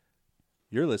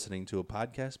You're listening to a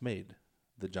podcast made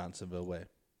the Johnsonville way.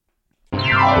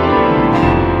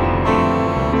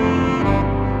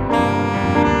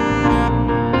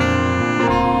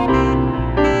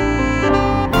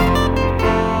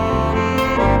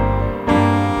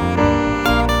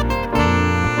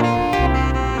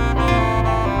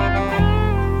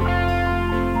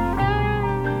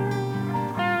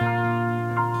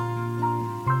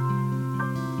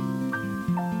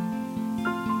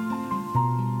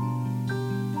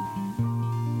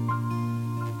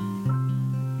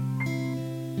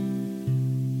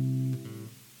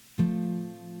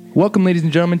 Welcome, ladies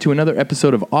and gentlemen, to another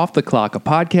episode of Off the Clock, a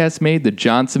podcast made the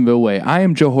Johnsonville way. I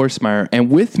am Joe Horstmeyer,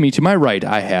 and with me to my right,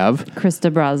 I have...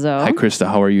 Krista Brazo. Hi, Krista.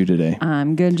 How are you today?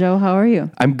 I'm good, Joe. How are you?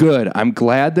 I'm good. I'm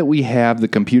glad that we have the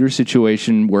computer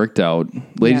situation worked out.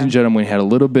 Ladies and gentlemen, we had a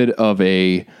little bit of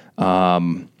a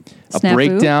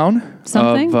breakdown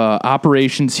of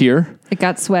operations here. It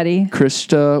got sweaty.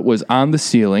 Krista was on the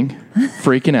ceiling,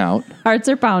 freaking out. Hearts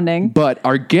are pounding. But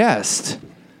our guest...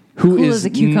 Cool as a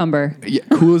cucumber.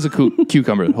 Cool as a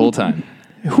cucumber the whole time.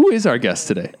 Who is our guest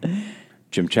today?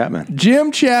 Jim Chapman.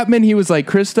 Jim Chapman. He was like,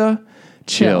 Krista,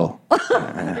 chill.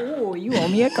 Oh, you owe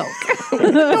me a Coke.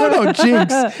 No,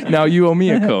 jinx. Now you owe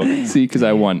me a Coke. See, because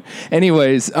I won.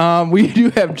 Anyways, we do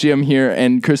have Jim here,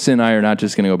 and Krista and I are not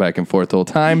just going to go back and forth the whole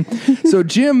time. So,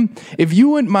 Jim, if you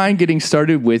wouldn't mind getting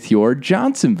started with your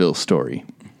Johnsonville story.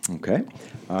 Okay.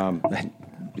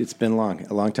 It's been a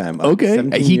long time. Okay.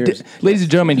 17 years. Ladies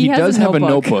and gentlemen, he does have a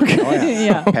notebook. Oh, yeah.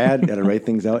 Yeah. Pad, got to write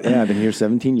things out. Yeah, I've been here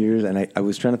 17 years, and I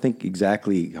was trying to think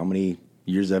exactly how many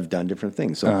years I've done different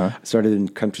things. So I started in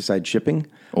countryside shipping.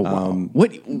 Oh, wow.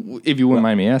 What, if you wouldn't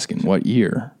mind me asking, what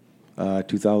year?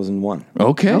 2001.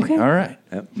 Okay. All right.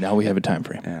 Yep. Now we have a time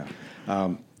frame.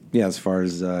 Yeah. As far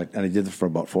as, and I did it for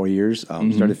about 4 years.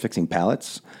 Started fixing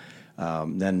pallets.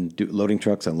 Then loading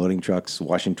trucks, unloading trucks,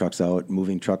 washing trucks out,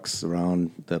 moving trucks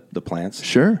around the plants.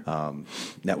 Sure.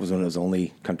 That was when it was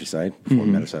only countryside before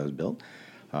Meadowside was built.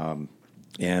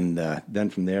 And then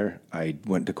from there, I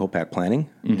went to co-pack planning,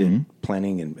 did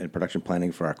planning and production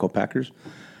planning for our co-packers,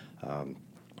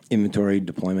 inventory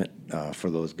deployment for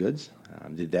those goods.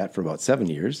 Did that for about 7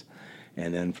 years.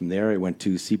 And then from there, I went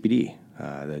to CPD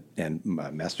and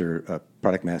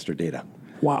product master data.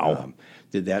 Wow.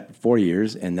 Did that for 4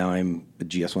 years, and now I'm a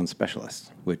GS1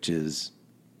 specialist, which is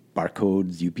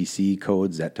barcodes, UPC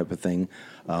codes, that type of thing,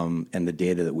 and the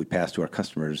data that we pass to our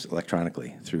customers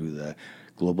electronically through the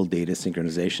Global Data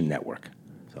Synchronization Network.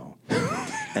 So,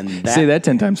 and say that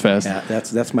 10 times fast.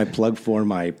 That's my plug for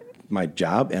my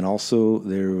job, and also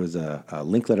there was a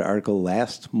Linkletter article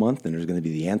last month, and there's going to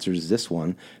be the answers this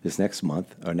next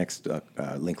month, or next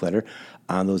Linkletter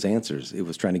on those answers. It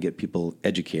was trying to get people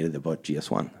educated about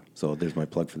GS1. So there's my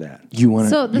plug for that. You want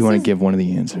to give one of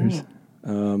the answers?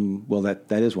 Well, that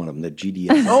is one of them, the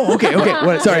GDS. Oh,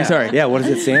 okay. Sorry. Yeah, what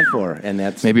does it stand for? And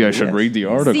that's maybe I should read the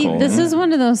article. See, this is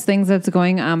one of those things that's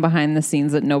going on behind the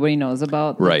scenes that nobody knows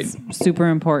about. Right. That's super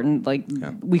important. Like,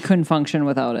 we couldn't function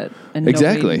without it. And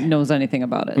exactly. Nobody knows anything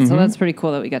about it. So that's pretty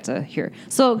cool that we get to hear.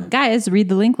 So, guys, read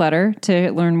the link letter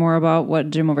to learn more about what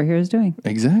Jim over here is doing.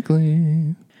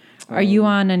 Exactly. Are you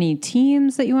on any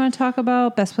teams that you want to talk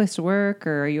about? Best place to work,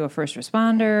 or are you a first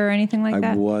responder or anything like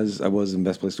that? I was in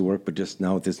Best Place to Work, but just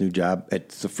now with this new job,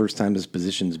 it's the first time this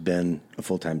position's been a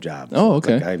full-time job. Oh,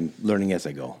 okay. It's like I'm learning as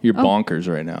I go. You're bonkers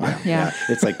right now. Yeah.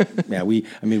 It's like,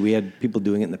 we had people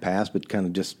doing it in the past, but kind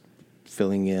of just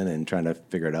filling in and trying to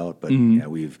figure it out. But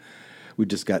we've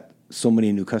just got so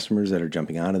many new customers that are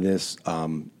jumping onto this.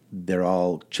 They're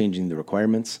all changing the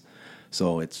requirements,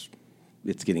 so it's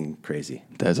getting crazy.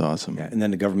 That's awesome. Yeah, and then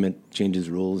the government changes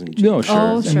rules. And no, sure.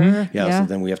 Oh, sure. So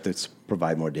then we have to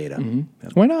provide more data.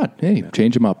 Yep. Why not? Hey,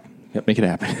 change them up. Yep. Make it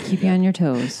happen. Keep you on your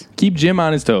toes. Keep Jim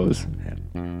on his toes.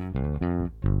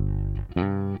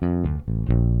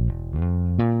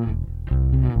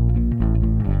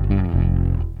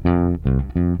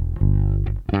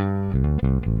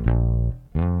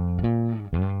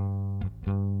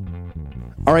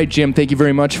 All right, Jim, thank you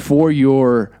very much for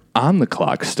your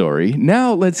on-the-clock story.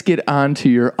 Now let's get on to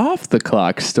your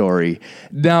off-the-clock story.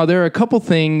 Now, there are a couple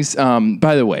things.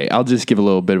 By the way, I'll just give a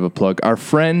little bit of a plug. Our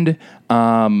friend,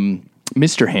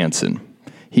 Mr. Hansen,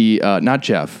 he, not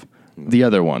Jeff, the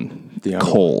other one.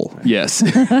 Cole. Yes.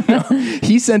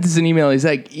 He sent us an email. He's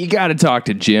like, you got to talk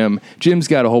to Jim. Jim's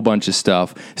got a whole bunch of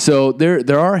stuff. So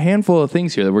there are a handful of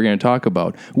things here that we're going to talk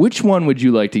about. Which one would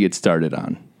you like to get started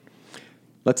on?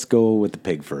 let's go with the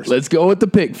pig first. Let's go with the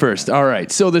pig first. All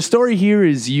right. So the story here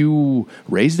is you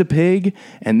raised a pig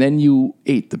and then you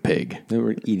ate the pig. They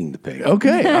were eating the pig.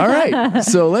 Okay. All right.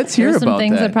 So let's hear There's some about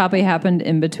things that that. probably happened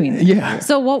in between. Yeah.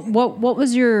 So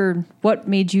what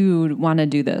made you want to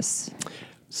do this?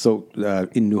 So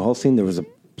in New Holstein, there was a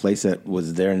place that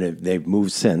was there, and they've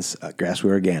moved since,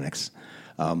 Grassway Organics.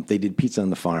 They did pizza on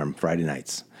the farm Friday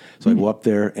nights. So I go up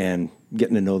there and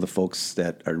getting to know the folks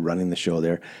that are running the show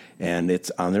there, and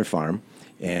it's on their farm.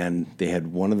 And they had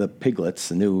one of the piglets,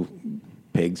 the new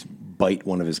pigs, bite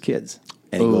one of his kids.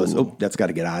 And he goes, oh, that's got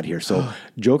to get out of here. So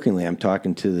jokingly, I'm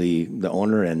talking to the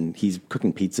owner, and he's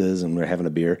cooking pizzas, and we're having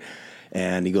a beer.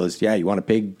 And he goes, yeah, you want a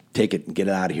pig? Take it and get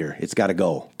it out of here. It's got to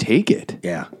go. Take it.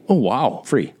 Yeah. Oh, wow.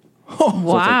 Free.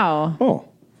 Wow.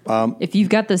 Oh, If you've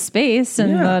got the space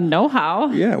and Yeah. the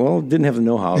know-how, yeah. Well, didn't have the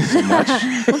know-how so much.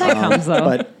 well, that comes though.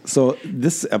 But so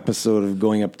this episode of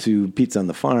going up to Pizza on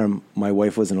the Farm, my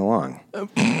wife wasn't along.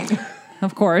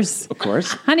 Of course. Of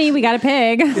course. Honey, we got a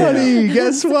pig. Honey,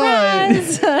 guess what?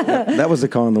 That was the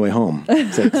call on the way home.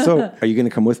 It's like, so are you going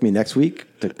to come with me next week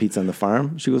to Pizza on the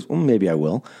Farm? She goes, well, maybe I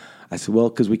will. I said, well,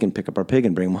 because we can pick up our pig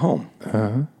and bring him home.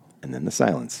 And then the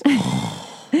silence.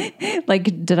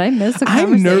 Like, did I miss a I'm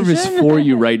conversation? nervous for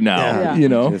you right now. Yeah. You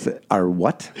know? She said, our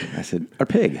what? I said, our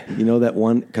pig. You know that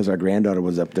one? Because our granddaughter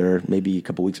was up there maybe a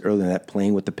couple weeks earlier than that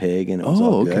playing with the pig, and it was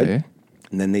all good. okay.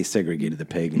 And then they segregated the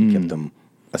pig and kept them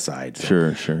aside.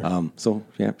 So, Sure. So,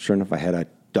 yeah, sure enough, I had a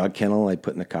dog kennel I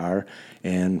put in the car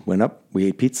and went up. We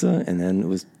ate pizza, and then it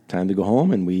was time to go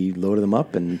home, and we loaded them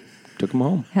up and took them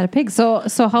home. Had a pig. So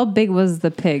how big was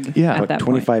the pig Yeah. at About that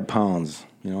 25 pounds,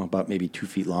 about maybe 2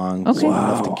 feet long. Okay. So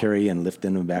enough to carry and lift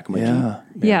in the back of my Yeah. Jeep.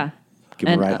 point? Yeah. Give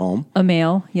him And a ride home. A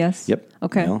male, yes. Yep.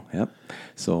 Okay. Yep.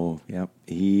 So,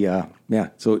 he,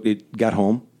 so it got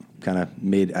home, kind of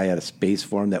I had a space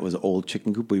for him that was an old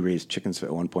chicken coop. We raised chickens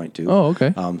at one point too. Oh,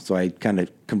 okay. So I kind of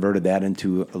converted that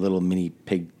into a little mini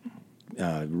pig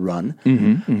run.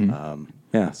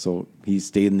 So he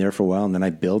stayed in there for a while, and then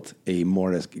I built a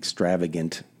more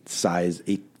extravagant size,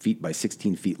 8 feet by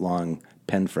 16 feet long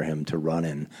pen for him to run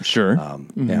in. Sure.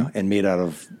 And made out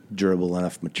of durable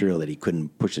enough material that he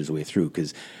couldn't push his way through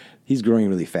because he's growing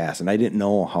really fast. And I didn't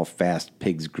know how fast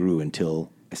pigs grew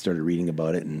until I started reading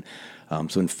about it. And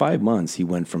so in 5 months, he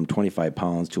went from 25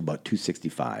 pounds to about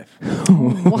 265.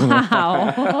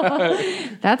 Wow.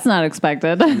 That's not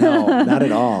expected. No, not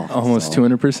at all. Almost So,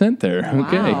 200% there.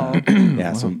 Wow. Okay.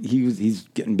 Yeah, so he's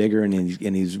getting bigger and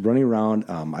he's running around.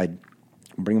 I'd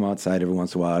bring him outside every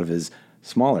once in a while out of his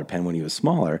smaller pen when he was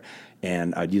smaller,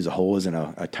 and I'd use a hose and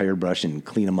a tire brush and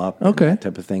clean him up, Okay. and that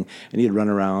type of thing. And he'd run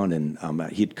around, and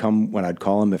he'd come when I'd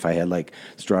call him if I had like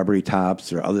strawberry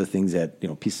tops or other things that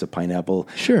pieces of pineapple.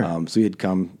 Sure. So he'd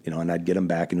come, and I'd get him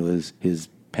back into his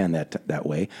pen that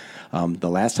way. The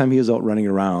last time he was out running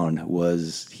around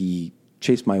was he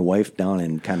chased my wife down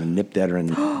and kind of nipped at her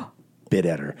and bit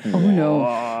at her. Oh, no.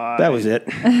 That was it.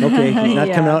 Okay, he's not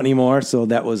Yeah. coming out anymore. So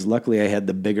that was luckily I had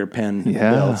the bigger pen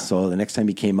Yeah. built. So the next time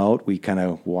he came out, we kind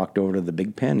of walked over to the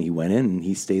big pen. He went in and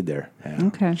he stayed there. Yeah.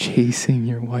 Okay. Chasing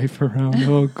your wife around.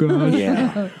 Oh, God.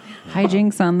 Yeah.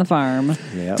 Hijinks on the farm.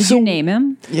 Yeah. Did you name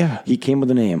him? Yeah. He came with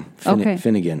a name. Okay.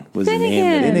 Finnegan was the name. that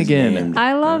he was Finnegan. named.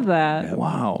 I love that.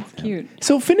 Wow. Cute.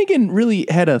 So Finnegan really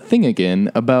had a thing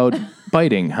again about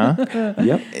biting, huh?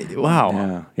 Yep.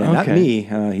 Wow. Yeah, not Okay.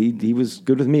 me. He was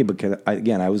good with me because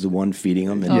I was the one feeding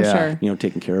him and Oh, Yeah. sure.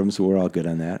 taking care of him. So we're all good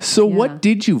on that. So Yeah. what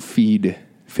did you feed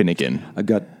Finnegan? I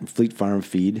got Fleet Farm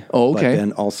feed. Oh, okay. But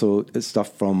then also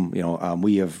stuff from,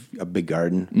 we have a big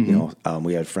garden.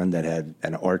 We had a friend that had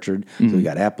an orchard. So he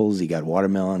got apples, he got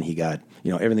watermelon, he got,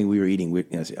 everything we were eating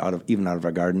out of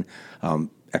our garden,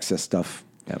 excess stuff.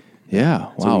 Yep. Yeah.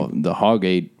 Wow. The hog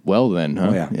ate well then, huh?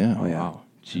 Oh, yeah. Yeah. Oh, yeah. Wow.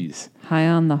 Jeez. High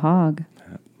on the hog.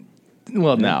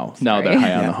 Well, now Sorry. they're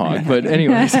high on the hog. But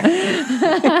anyways, I'm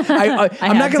not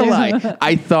had going to to. lie.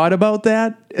 I thought about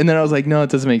that, and then I was like, no, it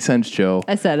doesn't make sense, Joe.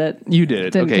 I said it. You did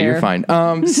it. Didn't Okay, you're care.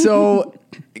 fine. So,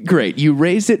 great. You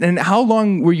raised it. And how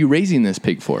long were you raising this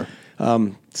pig for?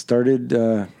 Started,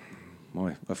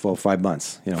 5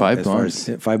 months. 5 as far months.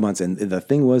 as 5 months. And the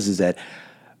thing was that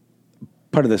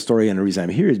part of the story and the reason I'm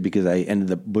here is because I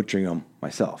ended up butchering them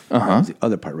myself. That was the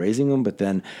other part, raising them. But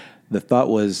then the thought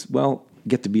was, well,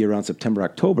 get to be around September,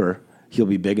 October, he'll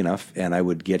be big enough, and I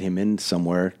would get him in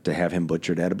somewhere to have him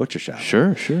butchered at a butcher shop.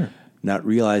 Sure. not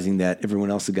realizing that everyone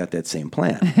else has got that same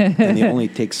plan, and they only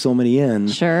take so many in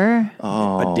Sure.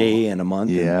 a day and a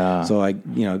month. Yeah. And so I,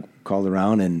 called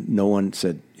around, and no one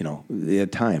said, they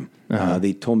had time.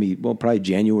 They told me, well, probably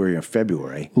January or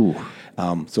February. Ooh.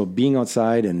 So being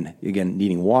outside and again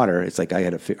needing water, it's like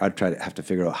I'd have to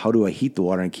figure out how do I heat the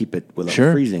water and keep it without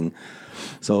Sure. freezing.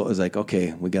 So it was like,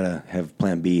 okay, we gotta have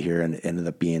Plan B here, and it ended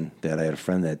up being that I had a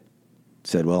friend that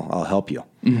said, well, I'll help you.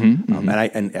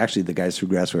 And actually the guys through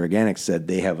Grassway Organics said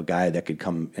they have a guy that could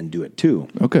come and do it too.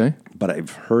 Okay. But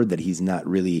I've heard that he's not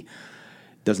really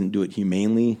doesn't do it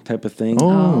humanely type of thing.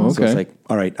 Oh, So okay. it's like,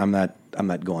 all right, I'm not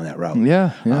going that route.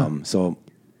 Yeah, yeah. So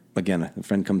again, a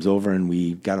friend comes over and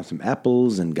we got him some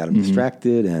apples and got him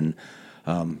distracted, and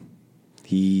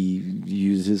he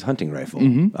used his hunting rifle.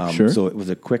 Sure. So it was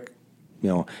a quick,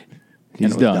 He's and it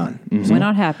was done. Went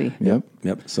out happy. Yep.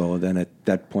 Yep. So then at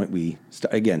that point we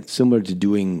again similar to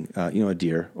doing a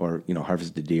deer or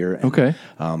harvest a deer. And, Okay.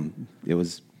 It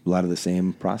was a lot of the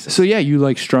same process. So yeah, you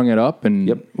like strung it up and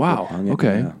Yep. wow. Yep, hung it,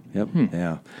 Okay. Yeah. Yep.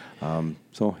 Yeah.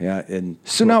 So yeah. And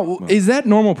So now, is that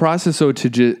normal process? So to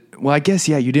just, well, I guess,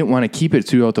 yeah, you didn't want to keep it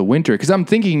throughout the winter. Because I'm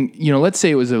thinking, let's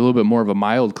say it was a little bit more of a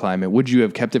mild climate. Would you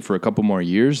have kept it for a couple more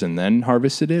years and then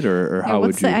harvested it? Or how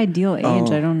What's would you? the ideal age?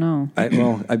 I don't know.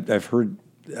 I've heard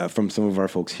from some of our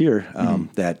folks here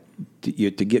that to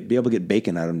be able to get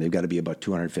bacon out of them, they've got to be about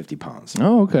 250 pounds.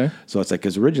 Oh, okay. So it's like,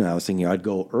 because originally I was thinking I'd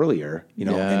go earlier, and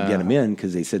get them in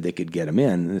because they said they could get them in.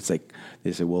 And it's like,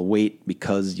 they said, well, wait,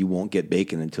 because you won't get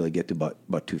bacon until you get to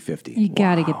about 250. You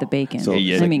got to get the bacon. So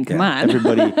Yeah, it's I like, mean, come yeah, on.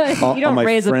 everybody, all You don't my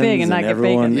raise a pig friends and not get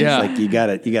everyone, bacon. Yeah. It's like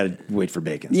you got to wait for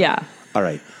bacon. So, Yeah. All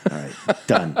right,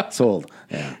 done, sold.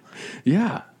 Yeah.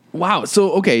 Yeah. Wow.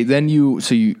 So okay, then you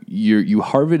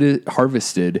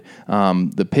harvested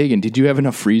the pig, and did you have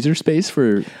enough freezer space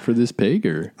for this pig,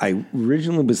 or? I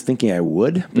originally was thinking I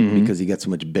would, but because he got so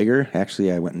much bigger,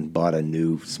 actually I went and bought a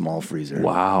new small freezer.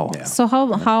 Wow. Yeah. So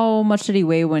how much did he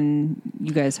weigh when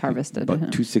you guys harvested About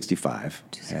him? 265.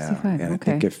 265, And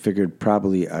okay. I think I figured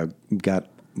probably I got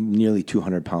nearly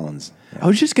 200 pounds. I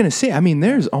was just gonna say. I mean,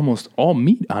 there's almost all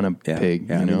meat on a Yeah. pig.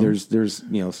 Yeah. You I know? mean, there's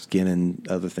skin and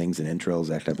other things and entrails,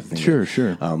 that type of thing.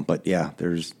 Sure. But yeah,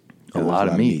 there's a lot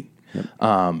of meat.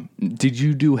 Yep. Did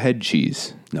you do head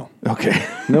cheese? No. Okay.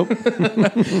 Nope.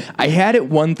 I had it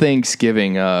one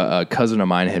Thanksgiving. A cousin of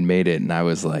mine had made it, and I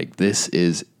was like, "This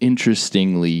is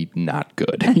interestingly not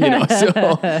good."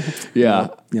 So yeah.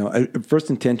 First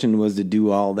intention was to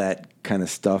do all that kind of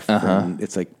stuff. And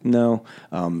it's like, no.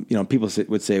 People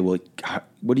would say, well,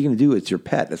 what are you going to do? It's your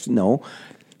pet. I said, no.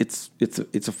 It's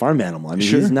a farm animal. I mean,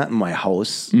 he's not in my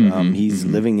house. He's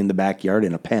living in the backyard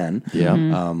in a pen.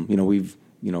 Yeah. We've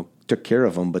took care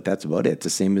of him, but that's about it. It's the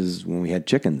same as when we had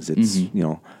chickens. It's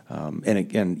and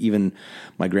again, even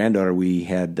my granddaughter, we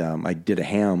had I did a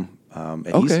ham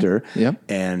at Easter, Yep.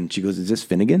 and she goes, "Is this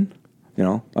Finnegan?"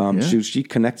 She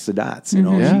connects the dots. Yeah.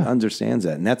 She understands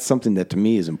that, and that's something that to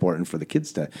me is important for the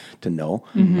kids to know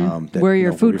that, Where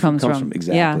your food comes from.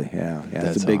 Exactly. Yeah.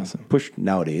 That's it's a big awesome. push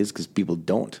nowadays because people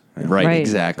don't. Right.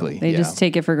 Exactly. They just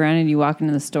take it for granted. You walk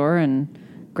into the store and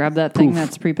grab that thing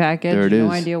that's prepackaged. There it no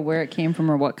is. idea where it came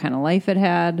from or what kind of life it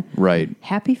had. Right.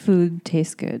 Happy food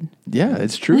tastes good. Yeah,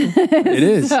 it's true. It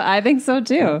is. I think so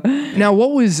too. Now,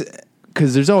 what was,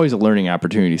 because there's always a learning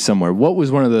opportunity somewhere, what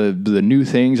was one of the new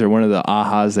things or one of the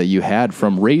ahas that you had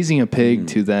from raising a pig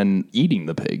to then eating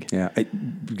the pig? Yeah, it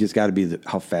just got to be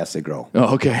how fast they grow.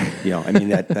 Oh, okay. I mean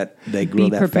that they grow Be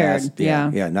that prepared, fast.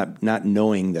 yeah. Not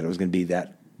knowing that it was going to be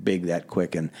that big that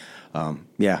quick, and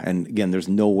and again, there's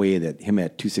no way that him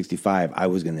at 265, I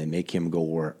was going to make him go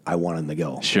where I want him to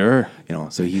go. Sure.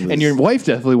 So he was. And your wife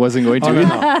definitely wasn't going to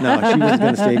either. No, she was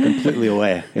going to stay completely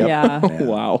away. Yep. Yeah.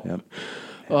 Wow. Yep.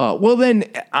 Well, then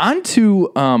on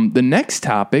to the next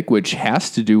topic, which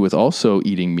has to do with also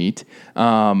eating meat.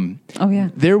 Oh, yeah.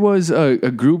 There was a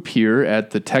group here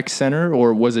at the Tech Center,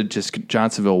 or was it just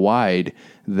Johnsonville wide,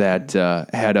 that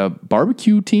had a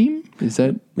barbecue team? Is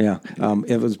that? Yeah,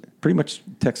 it was pretty much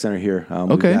Tech Center here.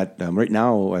 Okay. We've got, right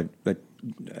now,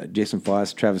 Jason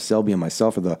Foss, Travis Selby, and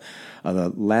myself are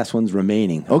the last ones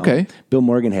remaining. Okay. Bill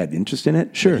Morgan had interest in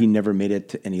it. Sure. But he never made it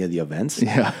to any of the events.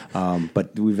 Yeah.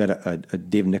 But we've had a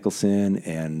Dave Nicholson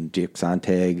and Jake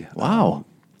Sontag. Wow.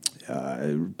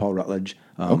 Paul Rutledge.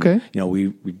 Okay. We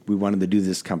wanted to do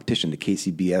this competition, the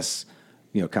KCBS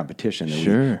competition. And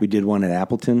Sure. we did one at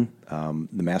Appleton,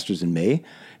 the Masters in May,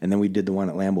 and then we did the one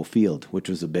at Lambeau Field, which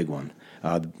was a big one.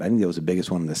 I think that was the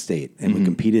biggest one in the state. And we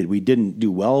competed. We didn't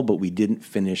do well, but we didn't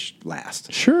finish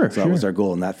last. Sure, So that was our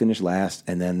goal, not finish last.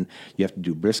 And then you have to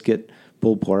do brisket,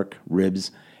 pulled pork, ribs,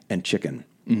 and chicken.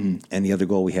 And the other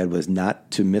goal we had was not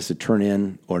to miss a turn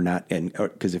in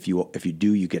because if you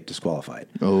do, you get disqualified.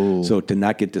 Oh. So to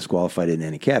not get disqualified in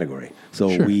any category. So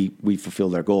Sure. we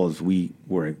fulfilled our goals. We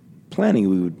were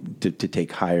planning to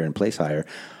take higher and place higher.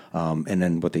 And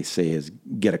then what they say is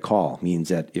get a call, means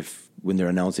that when they're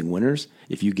announcing winners,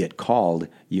 if you get called,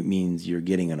 it means you're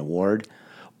getting an award,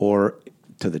 or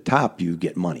to the top, you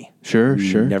get money. Sure, we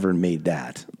sure. never made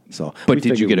that. So, But we did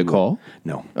you figured get a we would. call?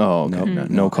 No. Oh, okay.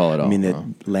 No call at all. I mean, Oh.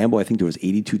 Lambeau, I think there was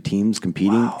 82 teams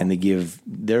competing, and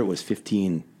there was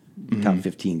 15, top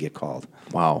 15 get called.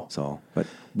 Wow. So, but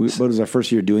it was our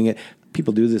first year doing it.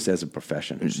 People do this as a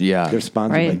profession. Yeah. They're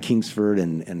sponsored by Right. Kingsford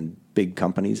and big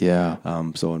companies. Yeah.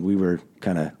 And we were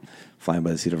kind of flying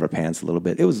by the seat of our pants a little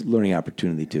bit. It was a learning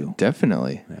opportunity too.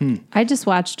 Definitely. I just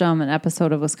watched an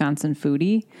episode of Wisconsin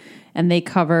Foodie, and they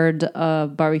covered a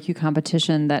barbecue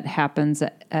competition that happens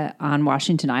on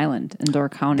Washington Island in Door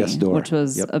County, Yes, Door. which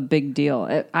was Yep. a big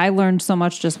deal. I learned so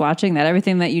much just watching that.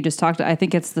 Everything that you just talked about, I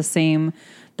think it's the same,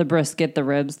 the brisket, the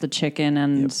ribs, the chicken,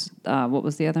 and what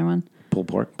was the other one? Pulled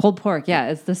pork. Pulled pork. Yeah,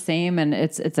 it's the same, and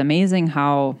it's amazing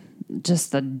how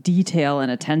just the detail and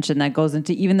attention that goes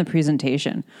into even the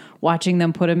presentation. Watching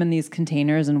them put them in these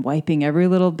containers and wiping every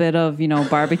little bit of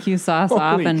barbecue sauce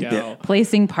off and cow.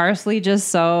 placing parsley just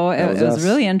so. It was was us.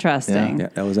 really interesting. Yeah,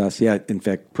 that was us. Yeah, in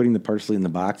fact, putting the parsley in the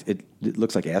box, it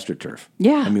looks like AstroTurf.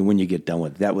 Yeah. I mean, when you get done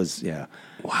with it, that was, yeah.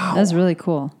 That was really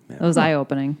cool. It was eye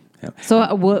opening. Yeah. So,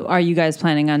 are you guys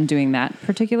planning on doing that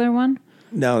particular one?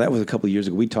 No, that was a couple of years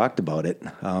ago. We talked about it.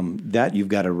 That you've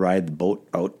got to ride the boat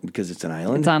out because it's an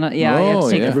island. It's on a you have Oh,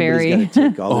 to take yeah. a ferry. Everybody's got to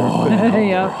take all their equipment.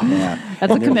 Yep. Yeah. That's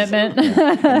a And commitment.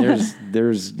 And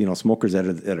there's smokers that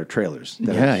are trailers.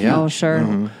 That Yeah, are yeah. Oh,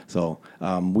 sure. So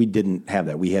we didn't have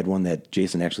that. We had one that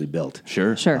Jason actually built.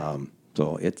 Sure. Sure.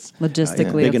 So it's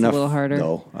Logistically, big it's a enough little harder.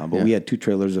 though. But we had 2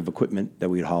 trailers of equipment that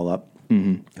we'd haul up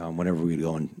whenever we'd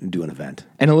go and do an event.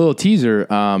 And a little teaser,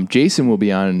 Jason will be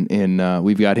on,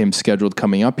 we've got him scheduled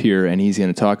coming up here, and he's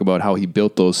going to talk about how he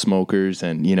built those smokers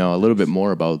and, a little bit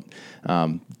more about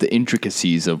the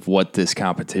intricacies of what this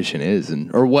competition is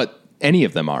or what any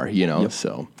of them are,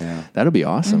 so Yeah. that'll be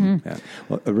awesome. Yeah.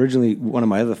 Well, originally, one of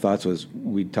my other thoughts was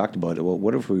we talked about it. Well,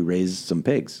 what if we raised some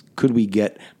pigs? Could we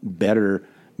get better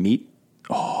meat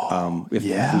if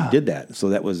we did that? So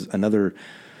that was another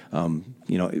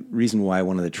reason why I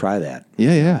wanted to try that.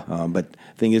 Yeah. But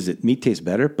thing is that meat tastes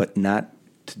better, but not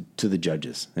to the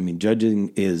judges. I mean,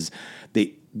 judging is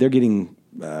they're getting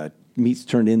meats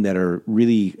turned in that are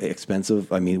really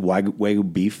expensive. I mean,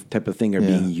 Wagyu beef type of thing are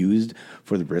being used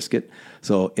for the brisket.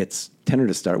 So it's tender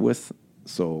to start with.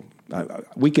 So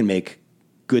we can make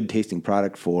good tasting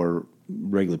product for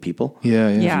regular people, Yeah.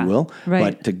 if Yeah. you will. Right.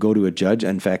 But to go to a judge,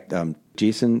 in fact,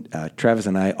 Jason, Travis,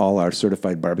 and I all are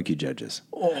certified barbecue judges.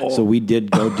 So we did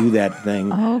go do that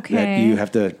thing. Okay. That you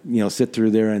have to, sit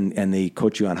through there and they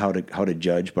coach you on how to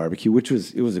judge barbecue, which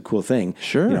was a cool thing.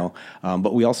 Sure.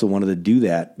 But we also wanted to do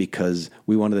that because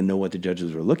we wanted to know what the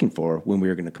judges were looking for when we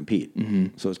were going to compete.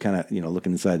 So it's kind of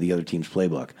looking inside the other team's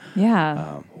playbook.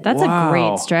 Yeah. That's wow. a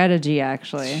great strategy,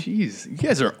 actually. Jeez, you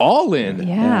guys are all in.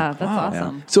 Yeah, that's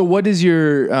awesome. So what is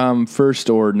your first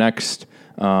or next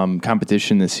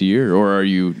competition this year, or are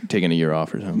you taking a year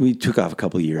off or something? We took off a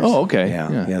couple of years. Oh, okay. Yeah.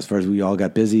 Yeah. As far as we all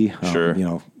got busy. Sure.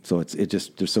 So it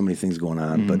just there's so many things going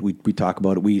on, but we talk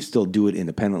about it. We still do it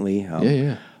independently.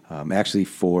 Actually,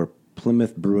 for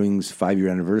Plymouth Brewing's 5-year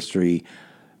anniversary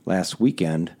last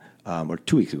weekend, or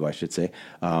 2 weeks ago, I should say,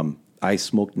 I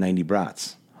smoked 90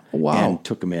 brats. Wow. And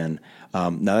took them in.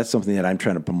 Now that's something that I'm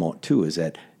trying to promote too. Is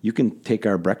that you can take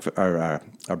our breakfast, our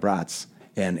brats,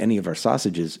 and any of our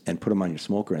sausages and put them on your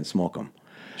smoker and smoke them.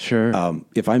 Sure.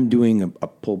 If I'm doing a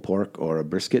pulled pork or a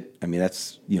brisket, I mean,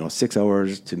 that's, 6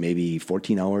 hours to maybe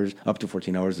 14 hours, up to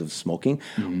 14 hours of smoking.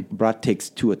 Brat takes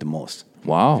 2 at the most.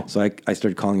 Wow. So I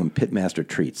started calling them Pitmaster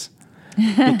treats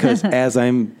because as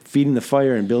I'm feeding the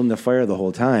fire and building the fire the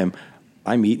whole time,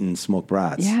 I'm eating smoked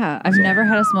brats. Yeah, I've never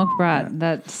had a smoked brat.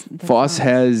 That's Foss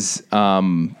has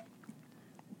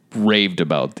raved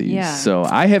about these. Yeah. So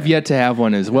I have yet to have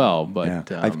one as well.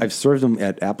 But Yeah. I've served them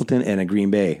at Appleton and at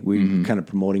Green Bay. We were kind of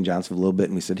promoting Johnsonville a little bit,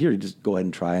 and we said, here, just go ahead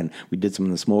and try. And we did some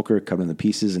in the smoker, cut them in the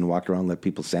pieces, and walked around, let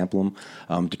people sample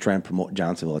them to try and promote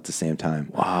Johnsonville at the same time.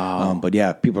 Wow. But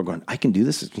yeah, people are going, I can do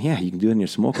this. Yeah, you can do it in your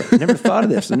smoker. I never thought of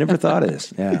this. I never thought of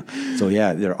this. Yeah. So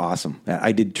yeah, they're awesome.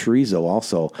 I did chorizo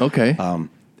also. Okay.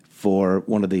 For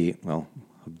one of the, I'll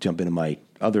jump into my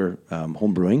other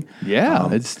home brewing. yeah,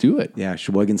 let's do it. Yeah,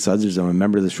 Sheboygan Sudsers. I'm a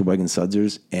member of the Sheboygan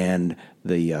Sudsers, and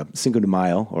the Cinco de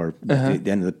Mayo, or it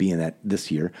ended up being that this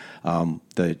year.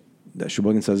 The the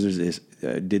Sheboygan Southers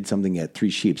did something at Three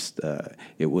Sheeps.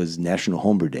 It was National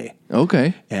Homebrew Day.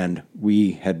 Okay. And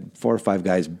we had 4 or 5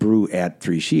 guys brew at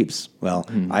Three Sheeps. Well,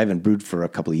 I haven't brewed for a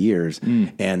couple of years,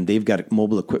 and they've got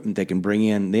mobile equipment they can bring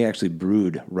in. They actually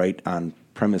brewed right on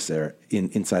premise there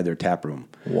inside their tap room.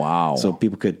 Wow. So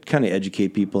people could kind of educate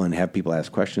people and have people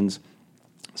ask questions.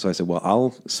 So I said, well,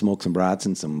 I'll smoke some brats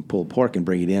and some pulled pork and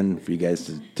bring it in for you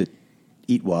guys to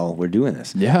eat while we're doing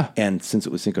this. Yeah. And since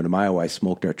it was Cinco de Mayo, I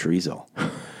smoked our chorizo,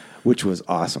 which was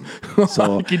awesome.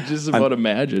 So I can just about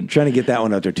imagine. trying to get that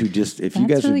one out there too. Just if you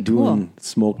That's guys are really doing cool.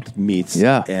 smoked meats,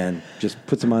 Yeah. and just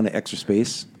put them on the extra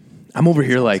space. I'm over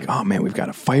here like, oh man, we've got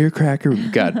a firecracker,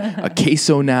 we've got a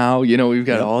queso now, we've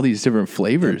got all these different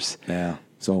flavors. Yeah.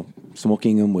 So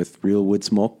smoking them with real wood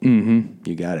smoke,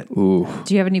 you got it. Ooh.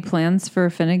 Do you have any plans for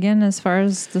Finnegan as far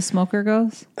as the smoker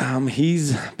goes?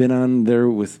 He's been on there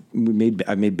with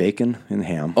I made bacon and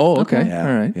ham. Oh, okay. Yeah.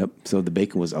 All right. Yep. So the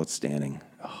bacon was outstanding.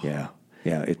 Yeah.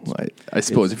 Yeah. It's I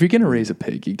suppose if you're going to raise a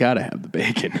pig, you got to have the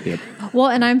bacon. Yep. Well,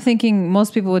 and I'm thinking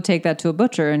most people would take that to a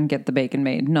butcher and get the bacon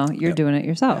made. No, you're doing it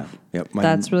yourself. Yep.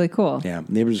 That's really cool. Yeah.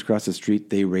 Neighbors across the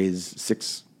street, they raise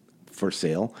 6 for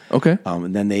sale. Okay.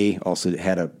 And then they also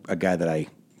had a guy that I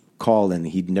called, and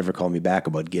he'd never called me back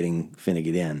about getting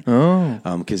Finnegan in.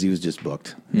 Oh. Because he was just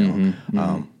booked. You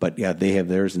know? But yeah, they have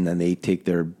theirs, and then they take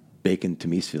their bacon to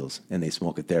Meesfields and they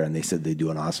smoke it there, and they said they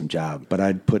do an awesome job. But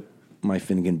I'd put my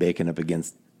Finnegan bacon up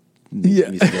against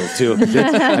Meesfields too. It's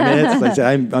like I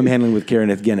said, I'm handling with Karen.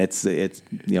 Again, it's it'd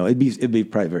be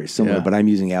probably very similar, Yeah. but I'm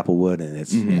using Applewood, and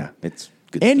it's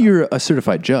good. And stuff. you're a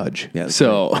certified judge. Yeah, that's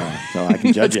so, right. So I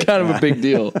can judge that's it. kind of a big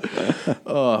deal.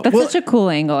 That's such a cool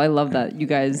angle. I love that you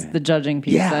guys, the judging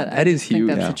piece. Yeah, I that is just think huge.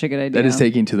 That's Yeah. such a good idea. That is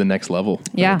taking to the next level.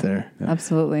 yeah, Right there.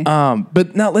 absolutely.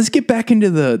 But now let's get back into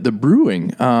the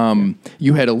brewing.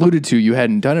 You had alluded to you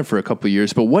hadn't done it for a couple of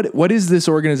years, but what is this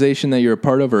organization that you're a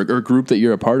part of, or group that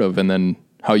you're a part of, and then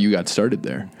how you got started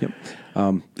there? Yep.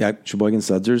 Sheboygan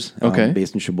Sudsers. Okay.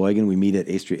 Based in Sheboygan. We meet at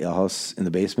A Street Ale House in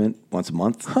the basement once a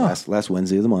month. Last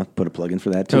Wednesday of the month. Put a plug in for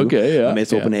that too. Okay, yeah,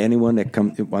 It's open to anyone that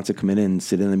wants to come in and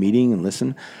sit in the meeting and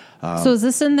listen. So is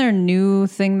this in their new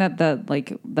thing that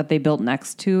they built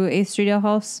next to 8th Street Ale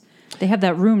House? They have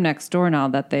that room next door now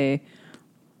that they...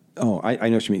 Oh, I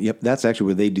know what you mean. Yep, that's actually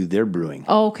where they do their brewing.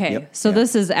 Oh, okay. Yep, So yeah.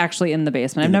 this is actually in the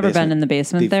basement. I've In the never been basement. in the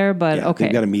basement They've- there, but yeah, okay.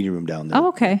 They've got a meeting room down there. Oh,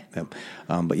 okay. Yep.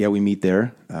 But yeah, we meet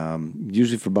there,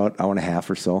 usually for about an hour and a half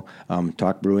or so.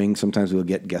 Talk brewing. Sometimes we'll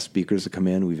get guest speakers to come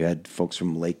in. We've had folks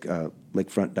from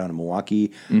Lakefront down in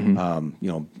Milwaukee,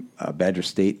 Badger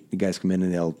State. You guys come in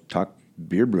and they'll talk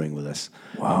beer brewing with us.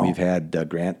 Wow. We've had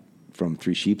Grant from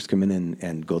Three Sheeps come in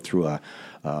and go through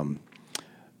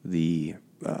the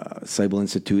Seibel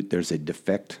Institute. There's a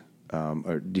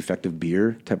defective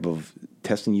beer type of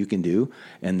testing you can do,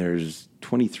 and there's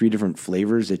 23 different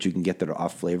flavors that you can get that are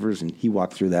off flavors, and he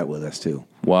walked through that with us too.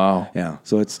 Wow. Yeah,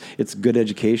 so it's good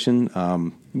education.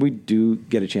 We do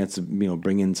get a chance to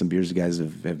bring in some beers the guys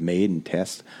have made and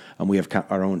test. We have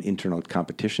our own internal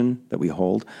competition that we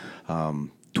hold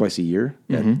twice a year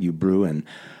at You Brew, and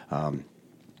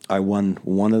I won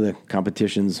one of the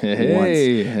competitions Hey,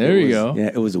 once. there you go. Yeah,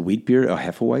 it was a wheat beer, a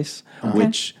Hefeweiss,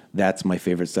 which that's my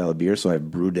favorite style of beer. So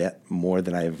I've brewed that more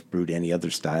than I've brewed any other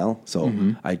style. So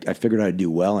I figured I'd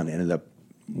do well and ended up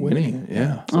Winning.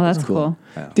 Yeah. Oh, that's cool.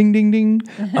 Ding, ding, ding.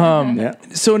 Yeah.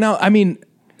 So now,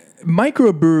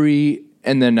 microbrewery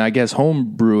and then I guess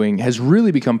home brewing has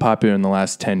really become popular in the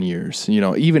last 10 years,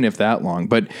 even if that long.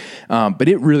 But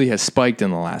it really has spiked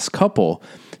in the last couple.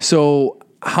 So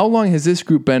how long has this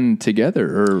group been together?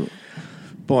 Or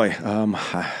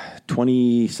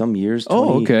 20 some years. 20,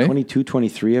 Oh, okay. 22,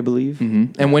 23, I believe.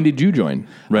 And when did you join?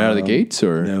 Right out of the gates,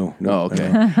 or No. Oh,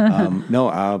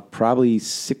 okay. Probably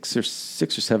 6 or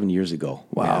 7 years ago.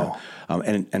 Wow. Yeah.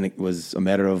 And it was a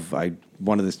matter of I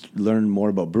wanted to learn more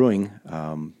about brewing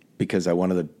because I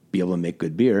wanted to be able to make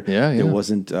good beer. Yeah. There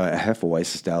wasn't a Hefeweiss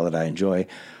style that I enjoy,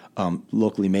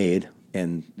 locally made,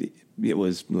 and it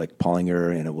was like Paulinger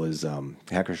and it was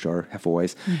Hackershore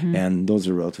Hefeweiss, and those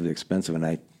are relatively expensive. And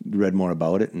I read more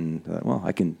about it and thought,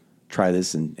 I can try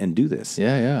this and do this.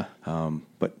 Yeah.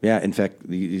 But yeah, in fact,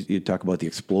 you talk about the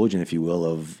explosion, if you will,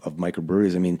 of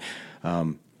microbreweries.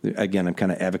 Again, I'm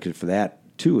kind of advocate for that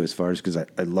too, as far as because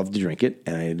I love to drink it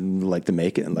and I like to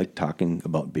make it and like talking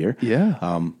about beer.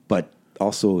 Yeah. But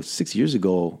also 6 years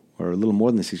ago, or a little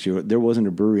more than 6 years ago, there wasn't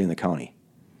a brewery in the county.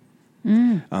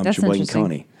 That's Sheboygan interesting.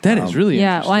 County. That is really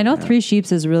Yeah, well, I know Yeah. Three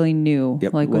Sheeps is really new,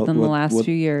 Yep. like Well, within the what- last what-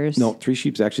 few years. No, Three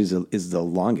Sheeps actually is the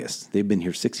longest. They've been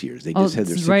here 6 years. They oh, just had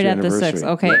their it's 6th right year at the anniversary. 6th.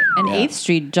 Okay, Yep. and Yeah. 8th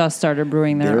Street just started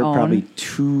brewing their They're own. probably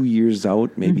 2 years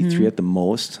out, maybe 3 at the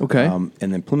most. Okay. And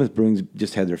then Plymouth Brewing's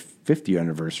just had their 5th year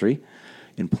anniversary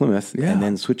in Plymouth. Yeah. And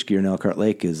then Switchgear in Elkhart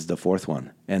Lake is the 4th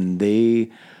one. And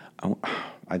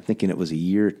I'm thinking it was a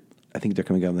year. I think they're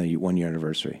coming up on the 1 year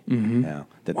anniversary. Yeah,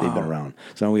 that they've been around.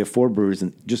 So now we have 4 breweries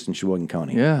just in Sheboygan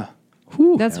County. Yeah.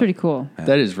 Whew. That's pretty cool.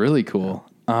 That is really cool.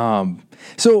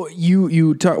 So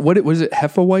you talk, what was it?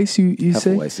 Hefeweiss you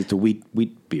say? Hefeweiss. It's a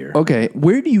wheat beer. Okay.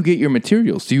 Where do you get your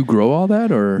materials? Do you grow all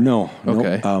that or? No.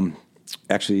 Okay.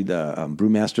 Actually, the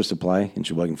Brewmaster Supply in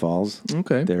Sheboygan Falls.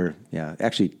 Okay.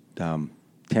 Actually,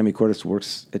 Tammy Cordes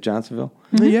works at Johnsonville.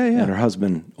 Yeah, yeah. And her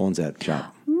husband owns that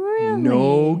shop. Really?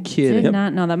 No kidding. Did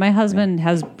not know that. My husband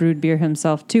has brewed beer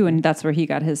himself too, and that's where he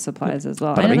got his supplies as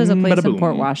well. I know there's a Bada-bing, place in bada-boom.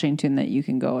 Port Washington that you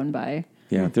can go and buy.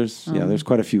 Yeah, there's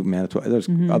quite a few Manitoba. There's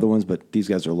other ones, but these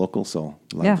guys are local, so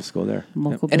a lot Yeah. of us go there.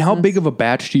 Local And how business. big of a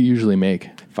batch do you usually make?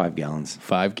 5 gallons.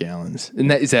 5 gallons.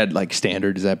 And is that like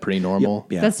standard? Is that pretty normal?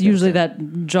 Yeah, That's usually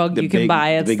that jug The you can big-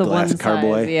 buy. the It's big the glass one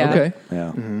carboy. size. Yeah. Okay.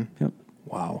 Yeah. Yep.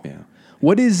 Wow. Yeah.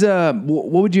 What is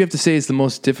what would you have to say is the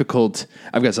most difficult?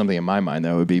 I've got something in my mind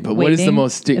that would be, but what is the Waiting?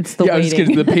 most? It's the I was just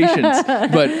waiting. kidding, the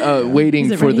patience, but waiting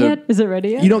Is it for ready the. yet? Is it ready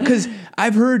yet? You know, because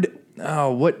I've heard.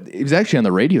 What it was actually on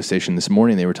the radio station this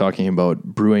morning. They were talking about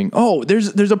brewing. Oh,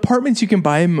 there's apartments you can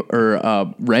buy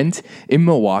or rent in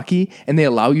Milwaukee, and they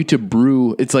allow you to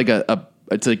brew. It's like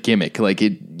it's a gimmick. Like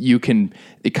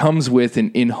it comes with an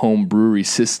in-home brewery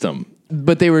system.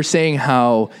 But they were saying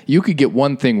how you could get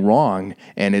one thing wrong,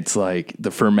 and it's like the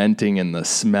fermenting and the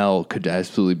smell could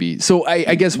absolutely be. So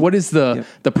I guess what is the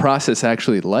process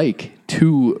actually like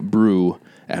to brew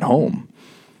at home?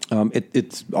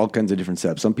 It's all kinds of different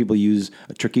setups. Some people use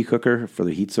a turkey cooker for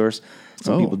the heat source.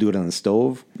 Some people do it on the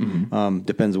stove.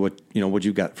 Depends on what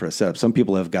you've got for a setup. Some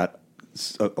people have got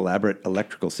elaborate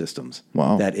electrical systems.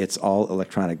 Wow. That it's all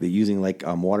electronic. They're using like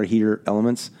water heater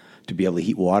elements to be able to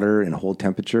heat water and hold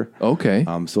temperature. Okay.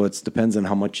 So it depends on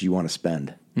how much you want to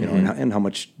spend, and how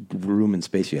much room and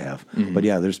space you have. But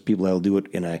yeah, there's people that'll do it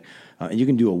in and you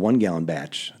can do a 1 gallon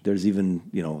batch. There's even,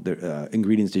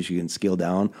 ingredients that you can scale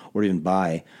down or even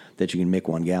buy that you can make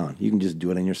 1 gallon. You can just do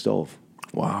it on your stove.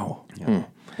 Wow.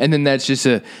 And then that's just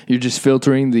you're just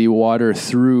filtering the water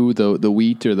through the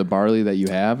wheat or the barley that you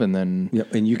have, and then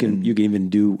Yep. And you can even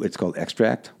do, it's called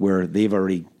extract, where they've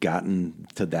already gotten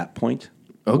to that point.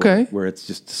 Okay. Where it's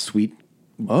just sweet,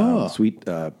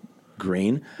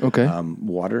 grain. Okay.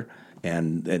 Water.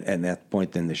 And at that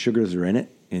point, then the sugars are in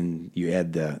it, and you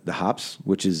add the hops,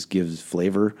 which gives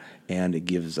flavor and it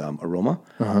gives aroma.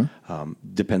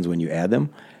 Depends when you add them,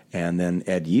 and then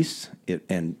add yeast.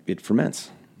 It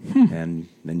ferments, and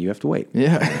then you have to wait.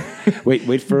 yeah.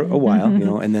 wait for a while,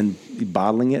 and then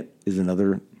bottling it is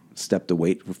another step to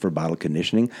wait for bottle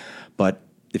conditioning. But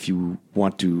if you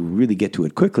want to really get to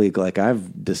it quickly, like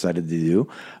I've decided to do,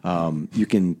 you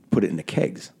can put it into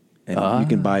kegs. And you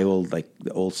can buy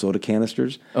the old soda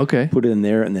canisters. Okay. Put it in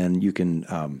there, and then you can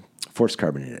force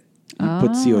carbonate it. You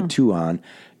put CO2 on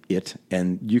it,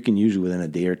 and you can usually within a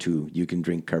day or two, you can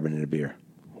drink carbonated beer.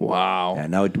 Wow.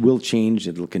 And now it will change;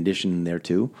 it'll condition in there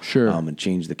too, Sure. and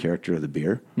change the character of the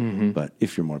beer. But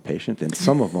if you're more patient, then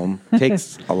some of them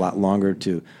takes a lot longer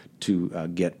to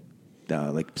get.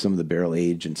 Like some of the barrel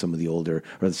age and some of the older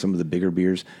or some of the bigger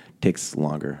beers takes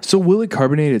longer. So will it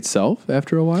carbonate itself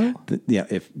after a while? Yeah,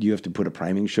 if you have to put a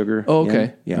priming sugar. Oh, okay.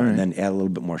 in, yeah, All right. and then add a little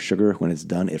bit more sugar when it's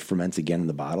done. It ferments again in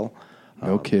the bottle.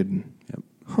 No kidding.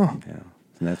 Yeah,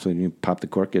 and that's when you pop the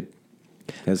cork. It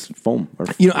has foam. Or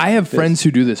I have fizz. friends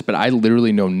who do this, but I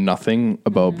literally know nothing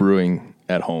about brewing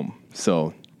at home.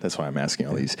 So that's why I'm asking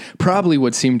all these probably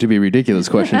what seem to be ridiculous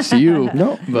questions to you.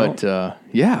 But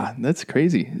yeah, that's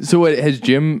crazy. So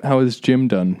how has Jim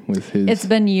done with his? It's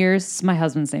been years. My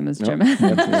husband's name is Jim.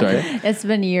 Sorry. It's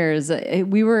been years.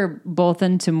 We were both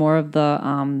into more of the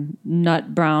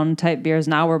nut brown type beers.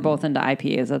 Now we're both into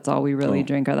IPAs. That's all we really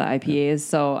drink are the IPAs.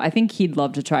 So I think he'd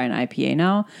love to try an IPA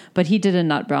now. But he did a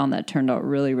nut brown that turned out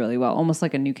really, really well. Almost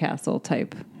like a Newcastle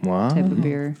type of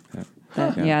beer.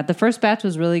 The first batch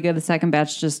was really good. The second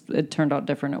batch it turned out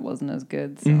different. It wasn't as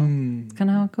good. So it's kind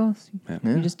of how it goes.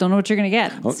 You just don't know what you're going to get.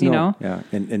 Yeah,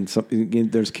 and again,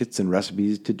 there's kits and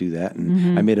recipes to do that.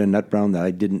 And I made a nut brown that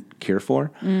I didn't care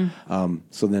for.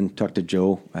 So then talked to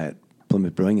Joe at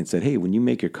Plymouth Brewing and said, "Hey, when you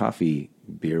make your coffee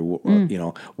beer, what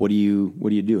do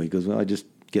you do?" He goes, "Well, I just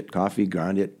get coffee,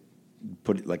 grind it,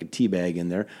 put it like a tea bag in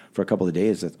there for a couple of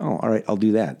days." I said, "Oh, all right, I'll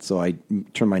do that." So I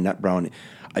turned my nut brown.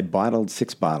 I bottled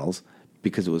 6 bottles.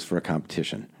 because it was for a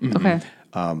competition. Okay.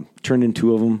 Turned in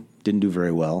 2 of them, didn't do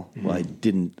very well. Well, I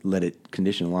didn't let it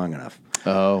condition long enough.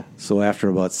 Oh, So after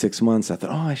about 6 months, I thought,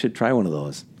 I should try one of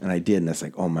those, and I did. And it's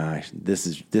like, oh my gosh, this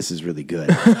is really good.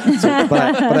 But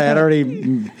I had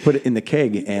already put it in the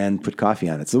keg and put coffee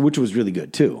on it, so which was really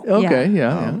good too. okay,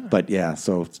 yeah. But yeah,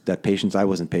 so that patience, I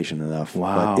wasn't patient enough.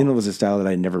 Wow. But it was a style that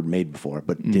I never made before,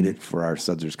 but did it for our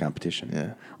Sudzers competition.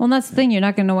 Yeah. Well, and that's the thing. You're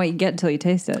not going to know what you get until you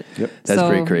taste it. Yep. That's so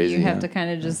pretty crazy, You have yeah. to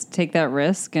kind of just take that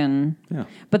risk. Yeah.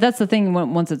 But that's the thing.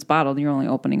 Once it's bottled, you're only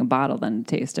opening a bottle then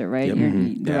to taste it, right? Yep.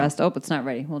 The Yeah. rest, it's not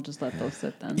ready. We'll just let those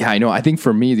sit then. Yeah, I know. I think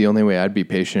for me, the only way I'd be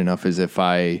patient enough is if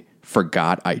I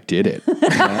forgot I did it.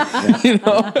 You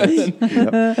know?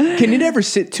 Can it ever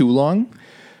sit too long?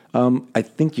 I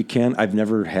think you can. I've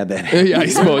never had that. Yeah, I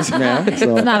suppose. So, It's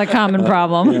not a common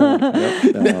problem.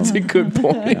 That's a good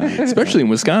point, especially in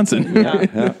Wisconsin.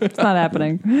 It's not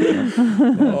happening.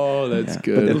 Oh, that's but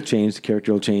good. it'll change. The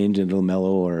character will change, and it'll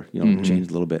mellow, or change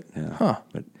a little bit. Yeah.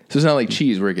 But So it's not like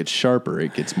cheese where it gets sharper;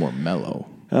 it gets more mellow.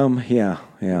 yeah.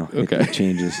 Okay. It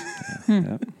changes.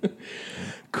 Yeah.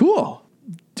 Cool.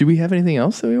 Do we have anything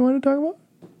else that we want to talk about?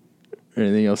 Or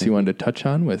anything else you wanted to touch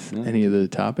on with any of the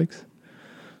topics?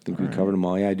 I think we covered them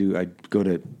all. Yeah, I do.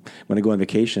 When I go on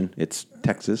vacation, it's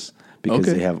Texas because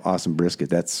Okay. they have awesome brisket.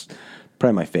 That's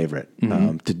probably my favorite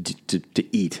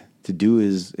to eat. To do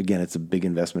is, again, it's a big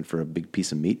investment for a big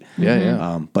piece of meat. Yeah,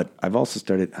 yeah. But I've also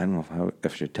started, I don't know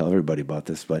if I should tell everybody about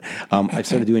this, but I've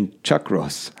started doing chuck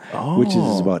roasts, which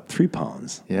is about 3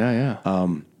 pounds. Yeah, yeah.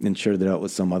 And shared that out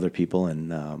with some other people.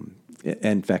 And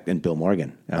in fact, and Bill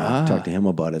Morgan, talked to him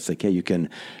about it. It's like, hey, you can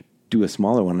do a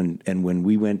smaller one. And when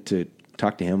we went to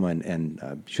talk to him and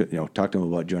talk to him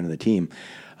about joining the team,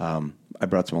 I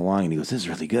brought some along, and he goes, "This is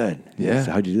really good." Yeah. I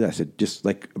said, "How'd you do that?" I said, "Just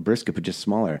like a brisket, but just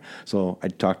smaller." So I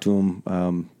talked to him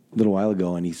a little while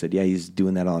ago, and he said, "Yeah, he's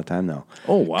doing that all the time now."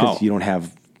 Oh, wow. Because you don't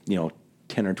have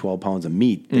 10 or 12 pounds of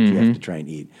meat that you have to try and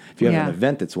eat. If you have Yeah. an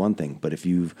event, it's one thing, but if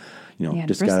you've Yeah,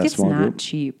 just got a brisket's small not group,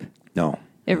 cheap. no.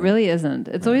 It really isn't.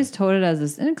 It's always touted as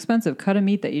this inexpensive cut of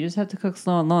meat that you just have to cook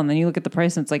slow and low. And then you look at the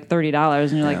price and it's like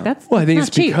 $30, and you're like, "That's Well, I think not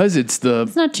it's cheap." because it's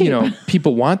not cheap.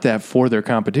 people want that for their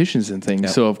competitions and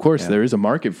things. So of course there is a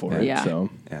market for it. Yeah. So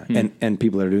Yeah. And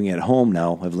people that are doing it at home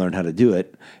now have learned how to do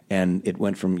it, and it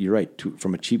went from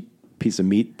from a cheap piece of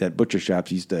meat that butcher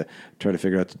shops used to try to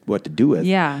figure out what to do with.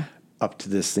 Yeah. Up to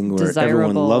this thing where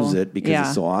everyone Desirable. loves it because Yeah.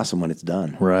 it's so awesome when it's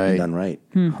done. Right. And done right.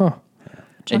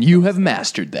 and you have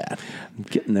mastered that. I'm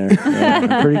getting there.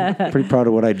 Yeah, I'm pretty proud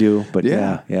of what I do, but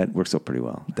Yeah. yeah, it works out pretty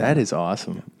well. That is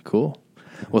awesome. Cool.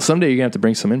 Well, someday you're gonna have to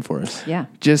bring some in for us. Yeah.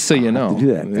 Just so you know. Do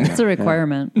that. It's a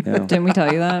requirement. Didn't we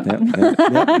tell you that?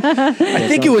 I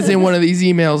think it was in one of these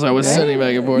emails I was sending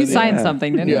back and forth. You signed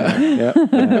something, didn't you?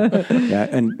 Yeah.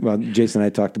 And well, Jason and I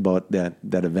talked about that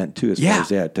event too, as Yeah. far as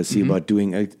that, to see about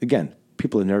doing, again,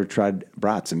 people have never tried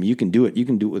brats. I mean, you can do it. You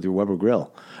can do it with your Weber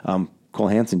grill. Cole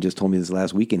Hansen just told me this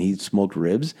last weekend he smoked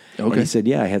ribs. Okay. And he said,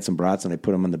 yeah, I had some brats and I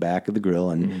put them on the back of the grill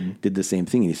and did the same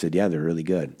thing. And he said, yeah, they're really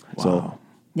good. So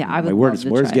Yeah, I would my love word is to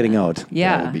word's try getting that. out.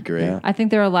 Yeah. That would be great. Yeah. I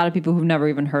think there are a lot of people who've never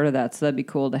even heard of that, so that'd be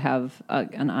cool to have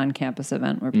an on-campus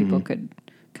event where people could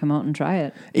come out and try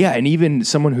it. Yeah, and even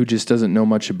someone who just doesn't know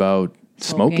much about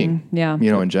smoking, yeah.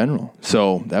 in general.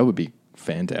 So that would be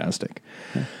fantastic.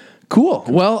 Cool.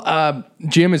 Well,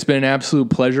 Jim, it's been an absolute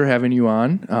pleasure having you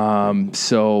on.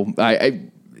 So I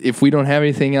if we don't have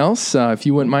anything else, if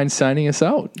you wouldn't mind signing us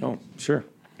out. Oh, sure.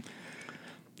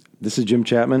 This is Jim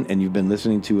Chapman, and you've been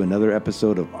listening to another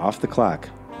episode of Off the Clock,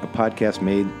 a podcast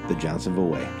made the Johnsonville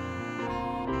way.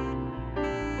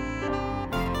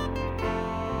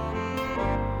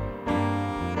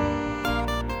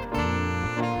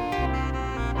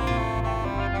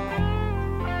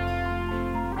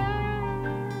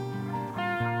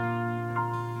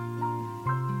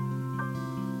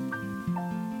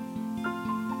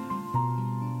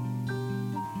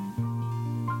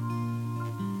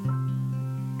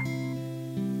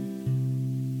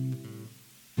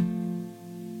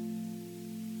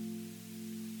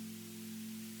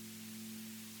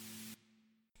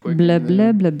 Blah,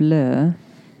 blah, blah, blah.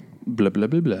 Blah, blah,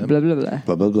 blah, blah. Blah, blah, blah.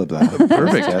 Blah, blah, blah, blah.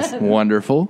 Perfect. Wonderful.